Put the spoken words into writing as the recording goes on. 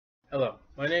Hello,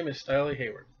 my name is Stylie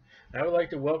Hayward. I would like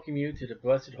to welcome you to the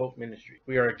Blessed Hope Ministry.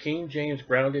 We are a King James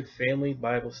grounded family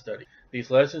Bible study. These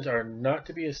lessons are not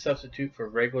to be a substitute for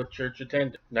regular church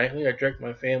attendance. Nightly, I direct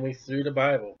my family through the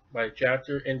Bible by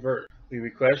chapter and verse. We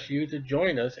request you to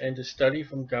join us and to study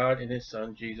from God and His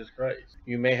Son, Jesus Christ.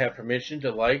 You may have permission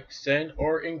to like, send,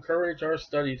 or encourage our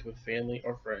studies with family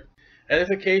or friends.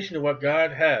 Edification of what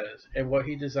God has and what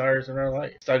He desires in our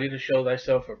life. Study to show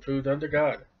thyself approved unto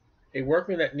God, a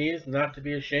workman that needeth not to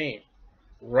be ashamed,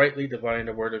 rightly dividing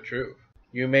the word of truth.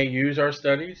 You may use our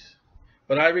studies,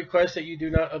 but I request that you do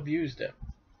not abuse them.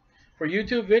 For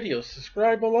YouTube videos,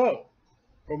 subscribe below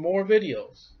for more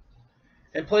videos,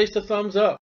 and place the thumbs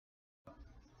up,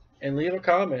 and leave a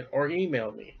comment or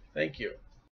email me. Thank you.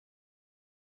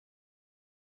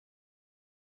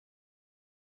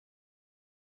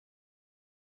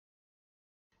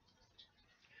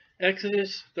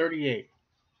 Exodus 38.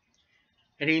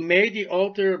 And he made the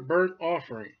altar of burnt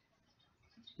offering.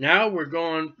 Now we're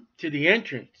going to the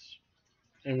entrance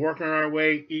and working our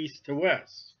way east to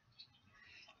west.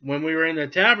 When we were in the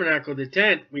tabernacle, the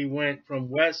tent, we went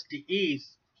from west to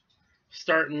east,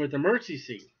 starting with the mercy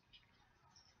seat.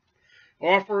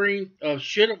 Offering of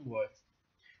shittim wood.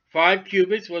 5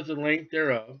 cubits was the length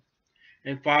thereof,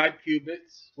 and 5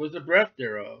 cubits was the breadth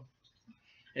thereof.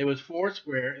 It was 4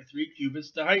 square, and 3 cubits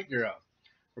the height thereof.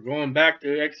 We're going back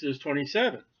to Exodus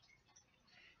 27.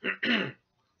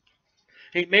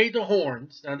 He made the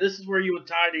horns. Now this is where you would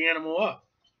tie the animal up.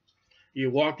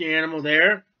 You walk the animal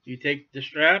there, you take the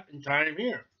strap and tie him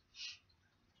here.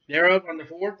 Thereof on the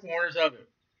 4 corners of it.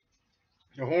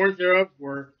 The horns thereof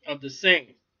were of the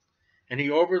same, and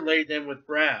he overlaid them with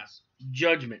brass.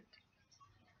 Judgment.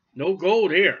 No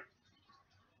gold here.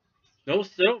 No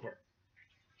silver.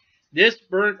 This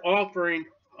burnt offering,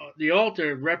 the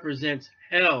altar, represents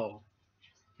hell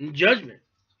and judgment.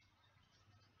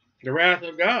 The wrath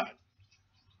of God.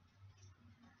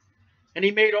 And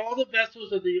he made all the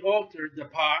vessels of the altar, the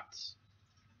pots.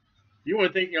 You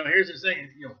want to think, here's the thing,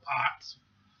 pots.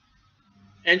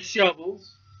 And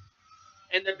shovels.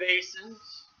 And the basins.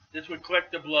 This would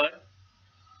collect the blood.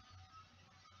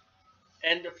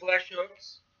 And the flesh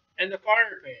hooks. And the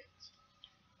fire pans.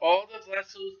 All the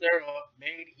vessels thereof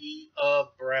made he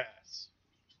of brass.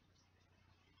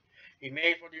 He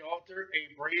made for the altar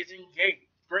a brazen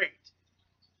grate.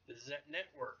 This is that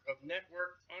network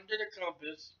under the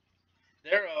compass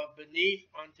thereof beneath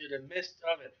unto the midst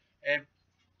of it. And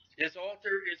this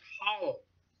altar is hollow.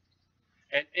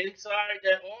 And inside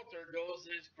that altar goes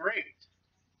this grate.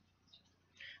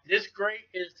 This grate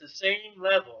is the same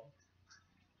level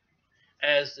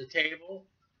as the table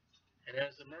and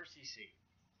as the mercy seat.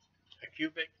 1.5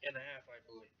 cubits, I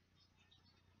believe.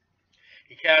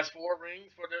 He cast 4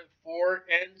 rings for the 4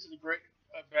 ends of the great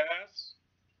brass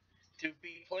to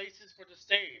be places for the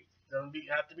stave. They don't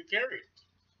have to be carried.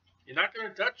 You're not going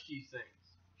to touch these things.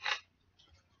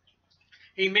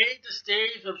 He made the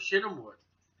staves of shittim wood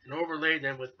and overlaid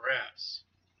them with brass.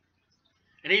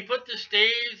 And he put the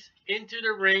staves into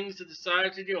the rings to the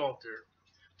sides of the altar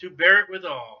to bear it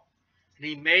withal. And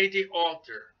he made the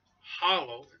altar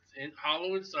hollow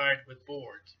inside with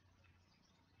boards.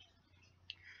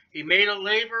 He made a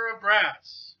laver of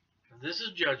brass. And this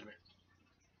is judgment.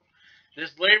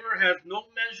 This laver has no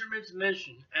measurements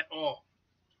mentioned at all.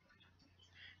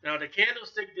 Now the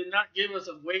candlestick did not give us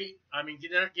a weight,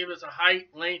 did not give us a height,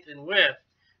 length, and width.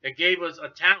 It gave us a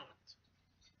talent.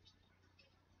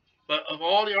 But of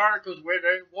all the articles where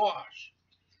they wash,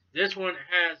 this one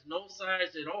has no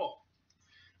size at all.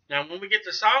 Now when we get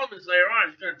to Solomon's later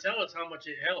on, he's going to tell us how much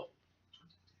it held.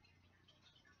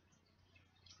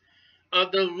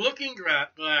 Of the looking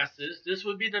glasses, this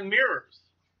would be the mirrors.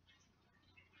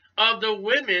 Of the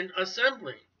women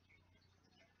assembling.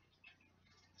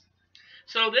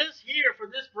 So this here, for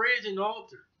this brazen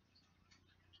altar,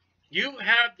 you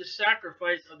have the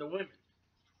sacrifice of the women.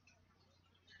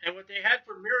 And what they had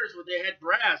for mirrors was they had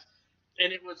brass,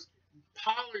 and it was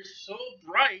polished so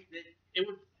bright that it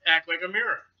would act like a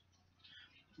mirror.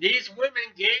 These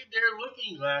women gave their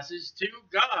looking glasses to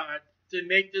God to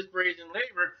make this brazen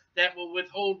laver that will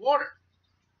withhold water.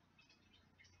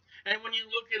 And when you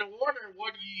look in the water,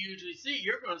 what do you usually see?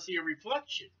 You're going to see a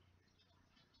reflection.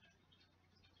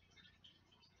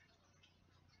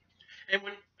 And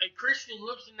when a Christian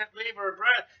looks in that laver of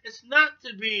brass, it's not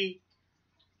to be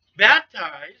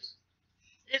baptized.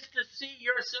 It's to see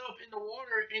yourself in the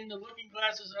water in the looking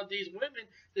glasses of these women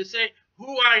to say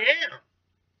who I am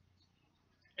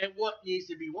and what needs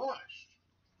to be washed.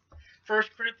 1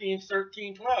 Corinthians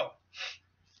 13:12.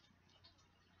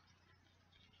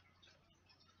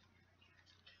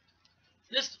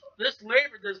 This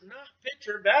laver does not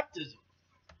picture baptism.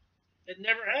 It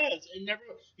never has. It never.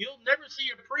 You'll never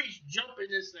see a priest jump in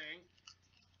this thing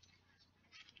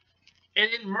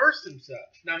and immerse himself.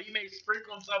 Now he may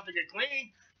sprinkle himself to get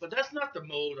clean, but that's not the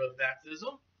mode of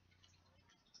baptism.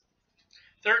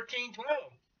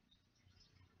 13:12.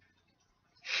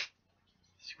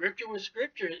 Scripture with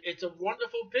scripture. It's a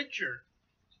wonderful picture.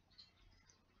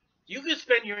 You could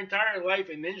spend your entire life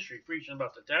in ministry preaching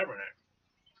about the tabernacle.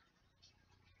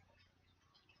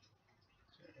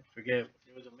 I forget.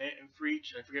 There was a man who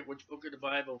preached. I forget which book of the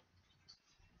Bible.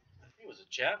 I think it was a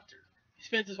chapter. He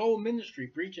spent his whole ministry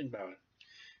preaching about it.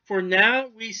 For now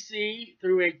we see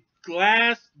through a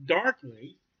glass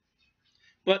darkly,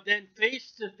 but then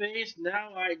face to face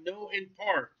now I know in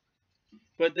part.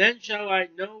 But then shall I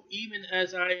know even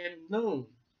as I am known.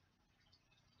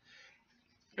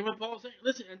 And when Paul's saying,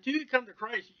 listen, until you come to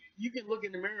Christ, you can look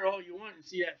in the mirror all you want and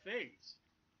see that face.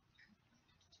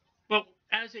 But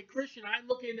as a Christian, I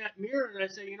look in that mirror and I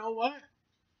say, you know what?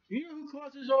 You know who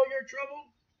causes all your trouble?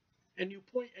 And you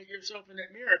point at yourself in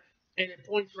that mirror, and it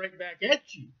points right back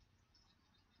at you.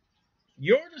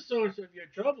 You're the source of your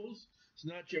troubles. It's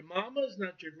not your mama, it's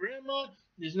not your grandma,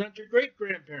 it's not your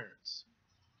great-grandparents.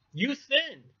 You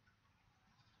sinned.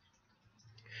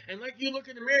 And like you look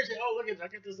in the mirror and say, oh, look, I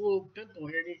got this little pimple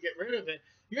here, I need to get rid of it.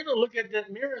 You're going to look at that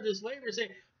mirror, this laver, and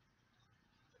say,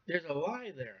 there's a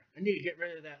lie there. I need to get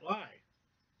rid of that lie.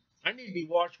 I need to be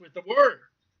washed with the word.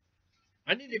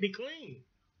 I need to be clean.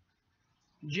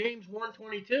 James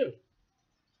 1:22.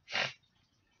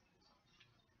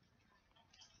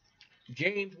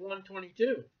 James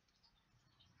 1:22.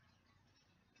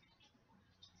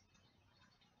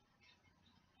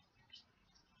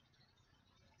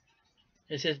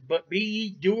 It says, but be ye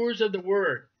doers of the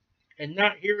word, and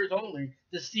not hearers only,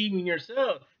 deceiving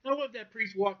yourselves. Now what if that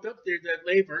priest walked up there, that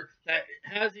laver, that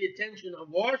has the intention of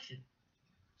washing?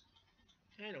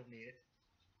 I don't need it.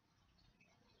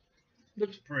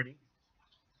 Looks pretty.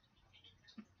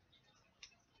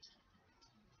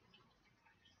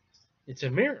 It's a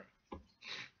mirror.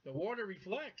 The water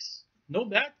reflects. No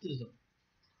baptism.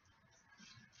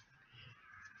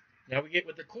 Now we get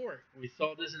with the court. We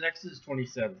saw this in Exodus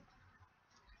 27.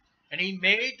 And he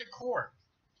made the court.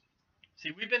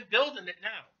 See, we've been building it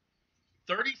now.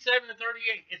 37 and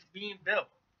 38, it's being built.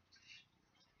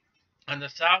 On the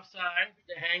south side,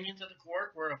 the hangings of the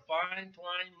court were of fine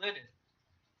twined linen,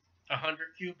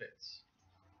 100 cubits.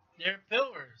 Their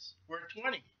pillars were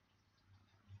 20.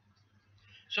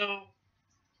 So,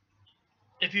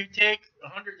 if you take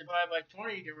 100 divided by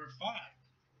 20, there were 5.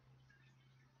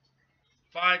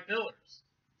 5 pillars.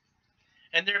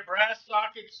 And their brass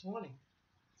sockets, 20.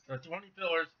 So 20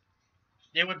 pillars,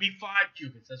 they would be 5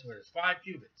 cubits. That's what it is, 5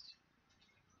 cubits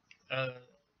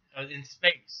in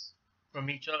space from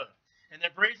each other. And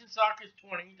their brazen sockets,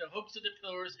 20. The hooks of the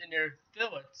pillars and their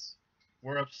fillets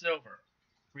were of silver.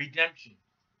 Redemption.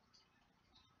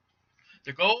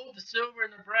 The gold, the silver,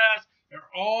 and the brass are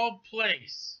all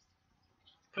placed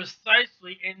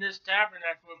precisely in this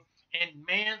tabernacle and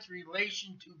man's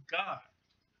relation to God.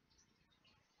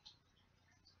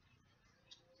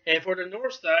 And for the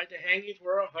north side, the hangings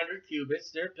were 100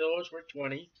 cubits, their pillars were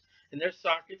 20, and their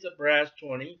sockets of brass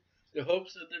 20, the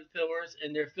hooks of the pillars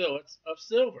and their fillets of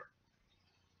silver.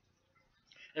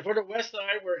 And for the west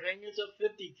side were hangings of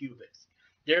 50 cubits,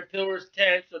 their pillars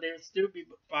 10, so they would still be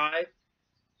 5.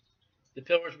 The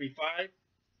pillars would be 5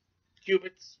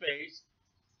 cubits space,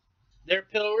 their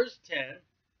pillars 10,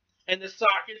 and the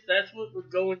sockets, that's what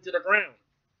would go into the ground.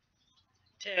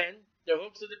 10, the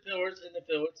hooks of the pillars and the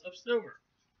fillets of silver.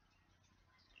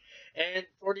 And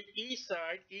for the east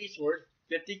side, eastward,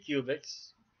 50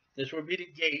 cubits. This would be the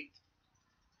gate.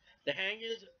 The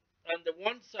hangings on the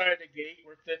one side of the gate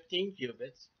were 15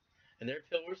 cubits, and their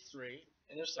pillars 3,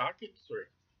 and their sockets 3.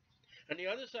 On the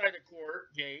other side of the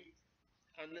court gate,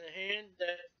 on this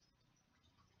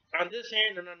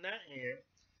hand and on that hand,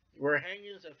 were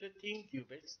hangings of 15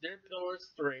 cubits, their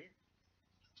pillars 3,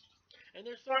 and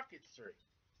their sockets 3.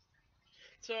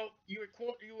 So you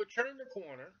would turn the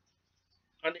corner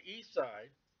on the east side.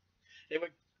 They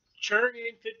would churn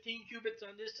in 15 cubits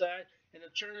on this side, and they'll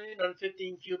churn in on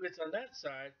 15 cubits on that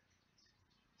side,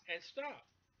 and stop.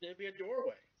 There'll be a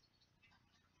doorway.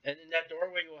 And in that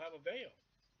doorway, you'll have a veil.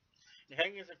 The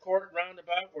hangings of court round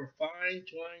about were fine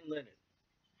twined linen.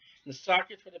 The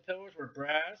sockets for the pillars were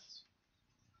brass.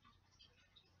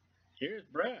 Here's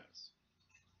brass.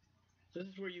 This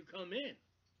is where you come in.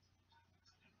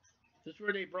 This is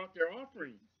where they brought their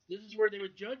offering. This is where they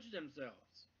would judge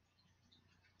themselves.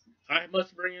 I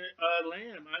must bring a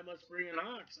lamb. I must bring an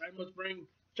ox. I must bring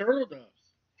turtle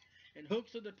doves. and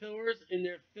hooks of the pillars in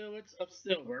their fillets of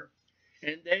silver,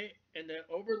 and the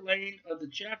overlaying of the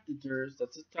chapiters,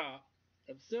 that's the top,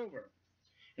 of silver.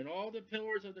 And all the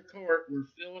pillars of the court were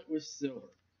filled with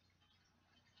silver.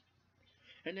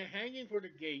 And the hanging for the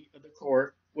gate of the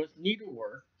court was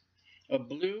needlework of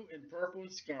blue and purple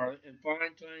and scarlet and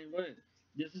fine twined linen.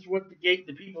 This is what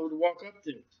the people would walk up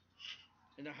to.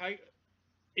 And the height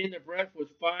in the breadth was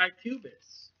 5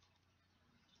 cubits,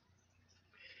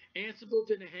 answerable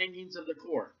to the hangings of the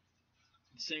court.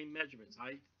 The same measurements,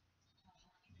 height,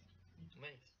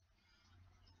 length.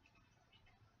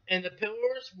 And the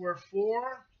pillars were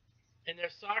 4, and their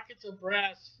sockets of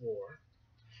brass 4,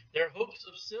 their hooks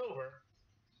of silver.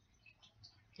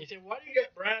 He said, why do you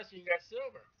got brass and you got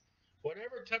silver?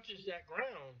 Whatever touches that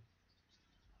ground,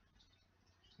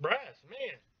 brass,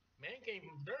 man came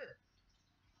from dirt.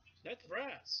 That's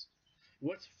brass.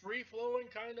 What's free flowing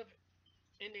kind of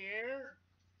in the air?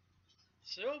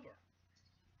 Silver.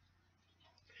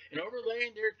 And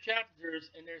overlaying their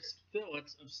chapiters and their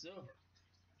fillets of silver.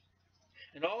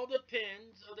 And all the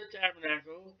pins of the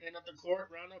tabernacle and of the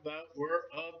court round about were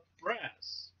of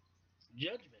brass.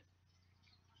 Judgment.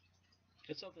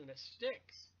 It's something that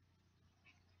sticks.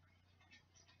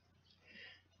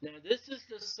 Now this is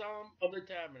the sum of the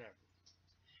tabernacle,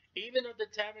 even of the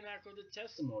tabernacle of the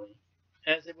testimony,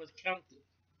 as it was counted,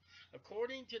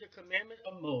 according to the commandment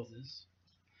of Moses,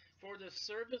 for the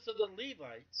service of the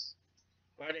Levites,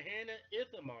 by the hand of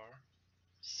Ithamar,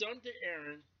 son to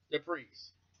Aaron the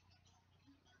priest.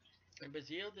 And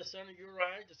Bezalel the son of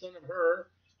Uri, the son of Hur,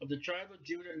 of the tribe of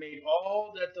Judah, made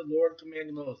all that the Lord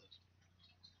commanded Moses.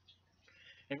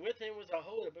 And with him was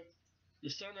Aholiab, the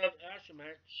son of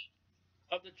Ashimach,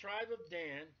 of the tribe of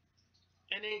Dan,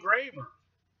 an engraver.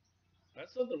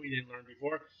 That's something we didn't learn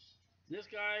before. This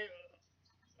guy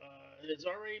has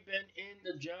already been in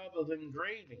the job of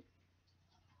engraving.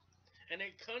 And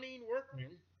a cunning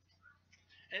workman,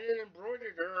 and an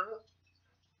embroiderer,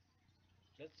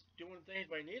 that's doing things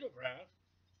by needlecraft,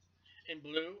 in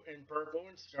blue and purple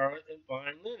and scarlet and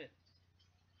fine linen.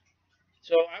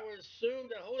 So I would assume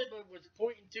that Aholiab was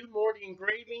pointing to more the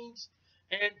engravings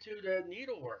and to the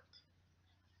needlework.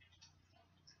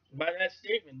 By that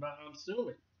statement, I'm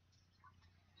assuming.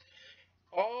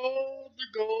 All the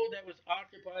gold that was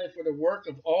occupied for the work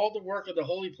of all the work of the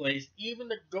holy place, even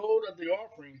the gold of the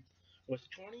offering, was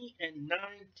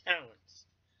 29 talents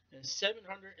and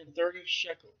 730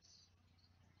 shekels.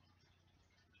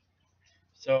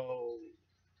 So,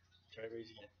 try to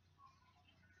raise again.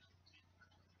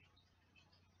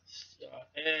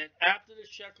 And after the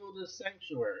shekel of the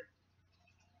sanctuary,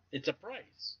 it's a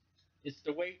price. It's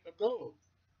the weight of gold.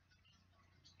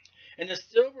 And the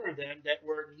silver of them that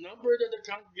were numbered of the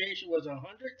congregation was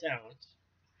 100 talents,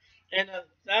 and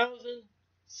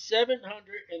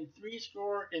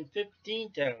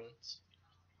 1,715 talents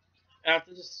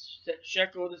after the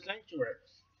shekel of the sanctuary.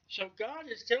 So God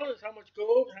is telling us how much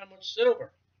gold, how much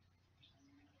silver.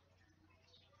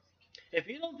 If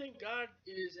you don't think God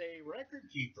is a record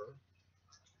keeper,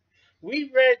 we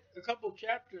read a couple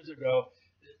chapters ago,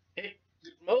 hey,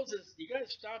 Moses, you got to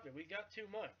stop it. We got too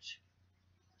much.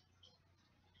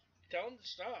 Tell him to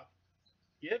stop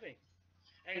giving.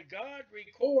 And God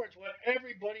records what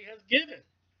everybody has given.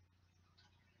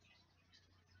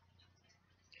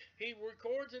 He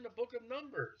records in the book of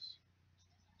Numbers.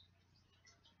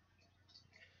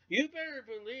 You better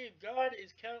believe God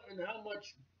is counting how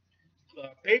much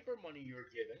paper money you're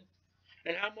giving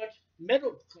and how much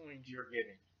metal coins you're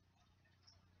giving.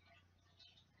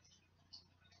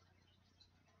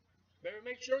 Better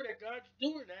make sure that God's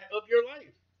doing that of your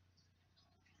life.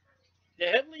 The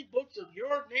heavenly books of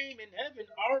your name in heaven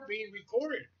are being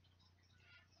recorded.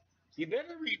 You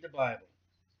better read the Bible.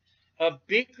 A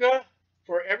bikah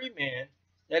for every man,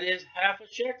 that is half a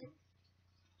shekel,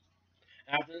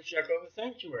 after the shekel of the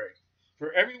sanctuary,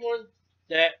 for everyone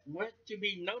that went to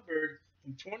be numbered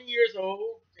from 20 years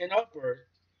old and upward,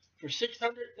 for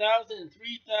 600,000 and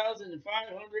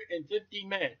 3,550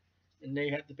 men, and they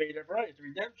had to pay their price,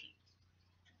 redemption.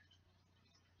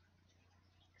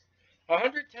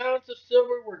 100 talents of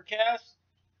silver were cast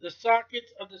the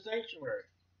sockets of the sanctuary,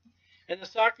 and the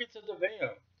sockets of the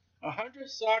veil. 100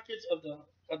 sockets of the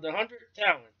 100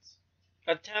 talents,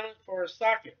 a talent for a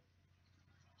socket.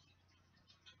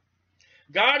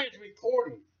 God is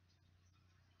recording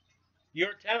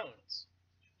your talents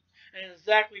and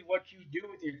exactly what you do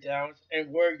with your talents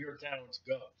and where your talents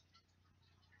go.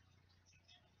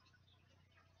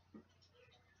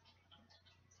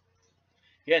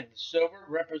 Again, silver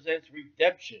represents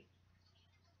redemption.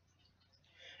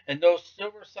 And those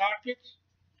silver sockets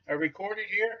are recorded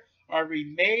here are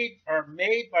made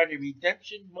by the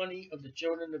redemption money of the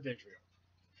children of Israel.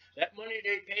 That money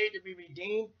they paid to be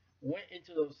redeemed went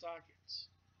into those sockets.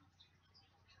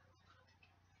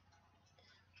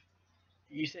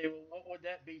 You say, well, what would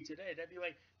that be today? That'd be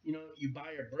like, you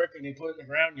buy a brick and they put it in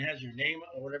the ground and it has your name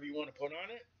or whatever you want to put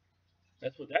on it.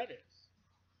 That's what that is.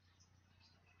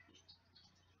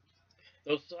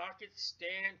 Those sockets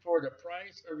stand for the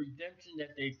price of redemption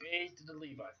that they paid to the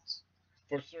Levites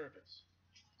for service.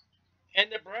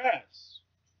 And the brass.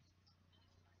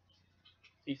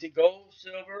 You see, gold,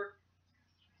 silver,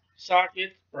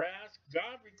 sockets, brass,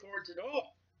 God records it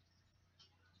all.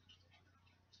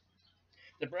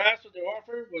 The brass of the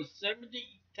offering was 70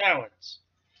 talents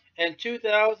and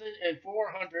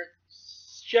 2,400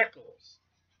 shekels.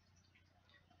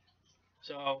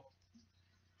 So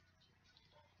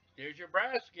there's your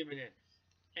brass given in.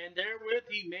 And therewith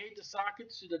he made the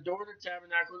sockets to the door of the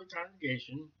tabernacle of the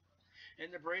congregation,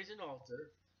 and the brazen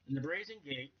altar, and the brazen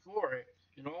gate for it,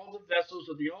 and all the vessels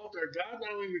of the altar. God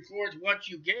not only records what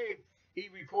you gave, he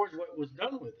records what was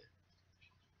done with it.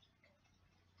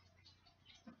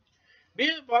 Be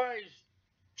advised,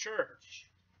 church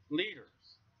leaders.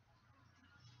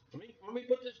 Let me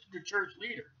put this to the church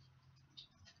leaders.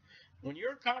 When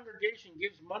your congregation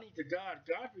gives money to God,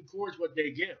 God records what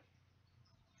they give.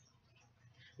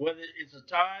 Whether it's a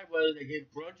tithe, whether they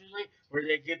give grudgingly, or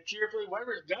they give cheerfully,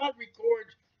 whatever, God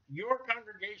records your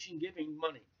congregation giving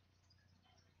money.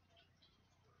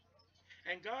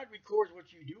 And God records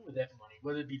what you do with that money,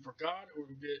 whether it be for God or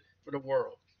for the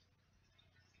world.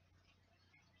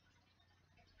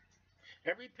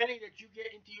 Every penny that you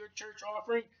get into your church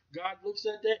offering, God looks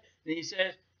at that and he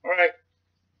says, all right,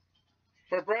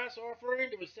 for brass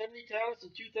offering, there was 70 talents and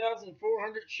 2,400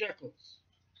 shekels.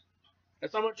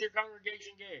 That's how much your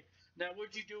congregation gave. Now,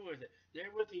 what'd you do with it?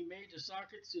 Therewith he made the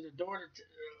sockets to the door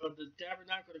of the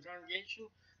tabernacle of the congregation,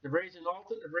 the brazen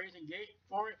altar, the brazen gate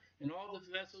for it, and all the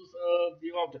vessels of the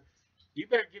altar. You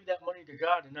better give that money to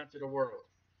God and not to the world.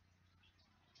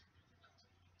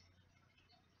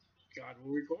 God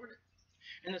will record it.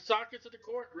 And the sockets of the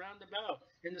court round about,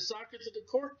 and the sockets of the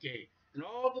court gate, and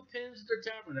all the pins of the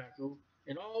tabernacle,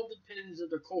 and all the pins of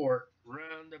the court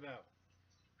round about.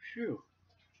 Phew.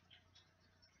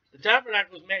 The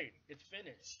tabernacle is made. It's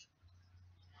finished.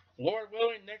 Lord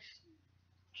willing, next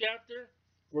chapter,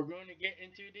 we're going to get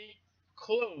into the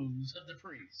clothes of the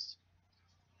priest.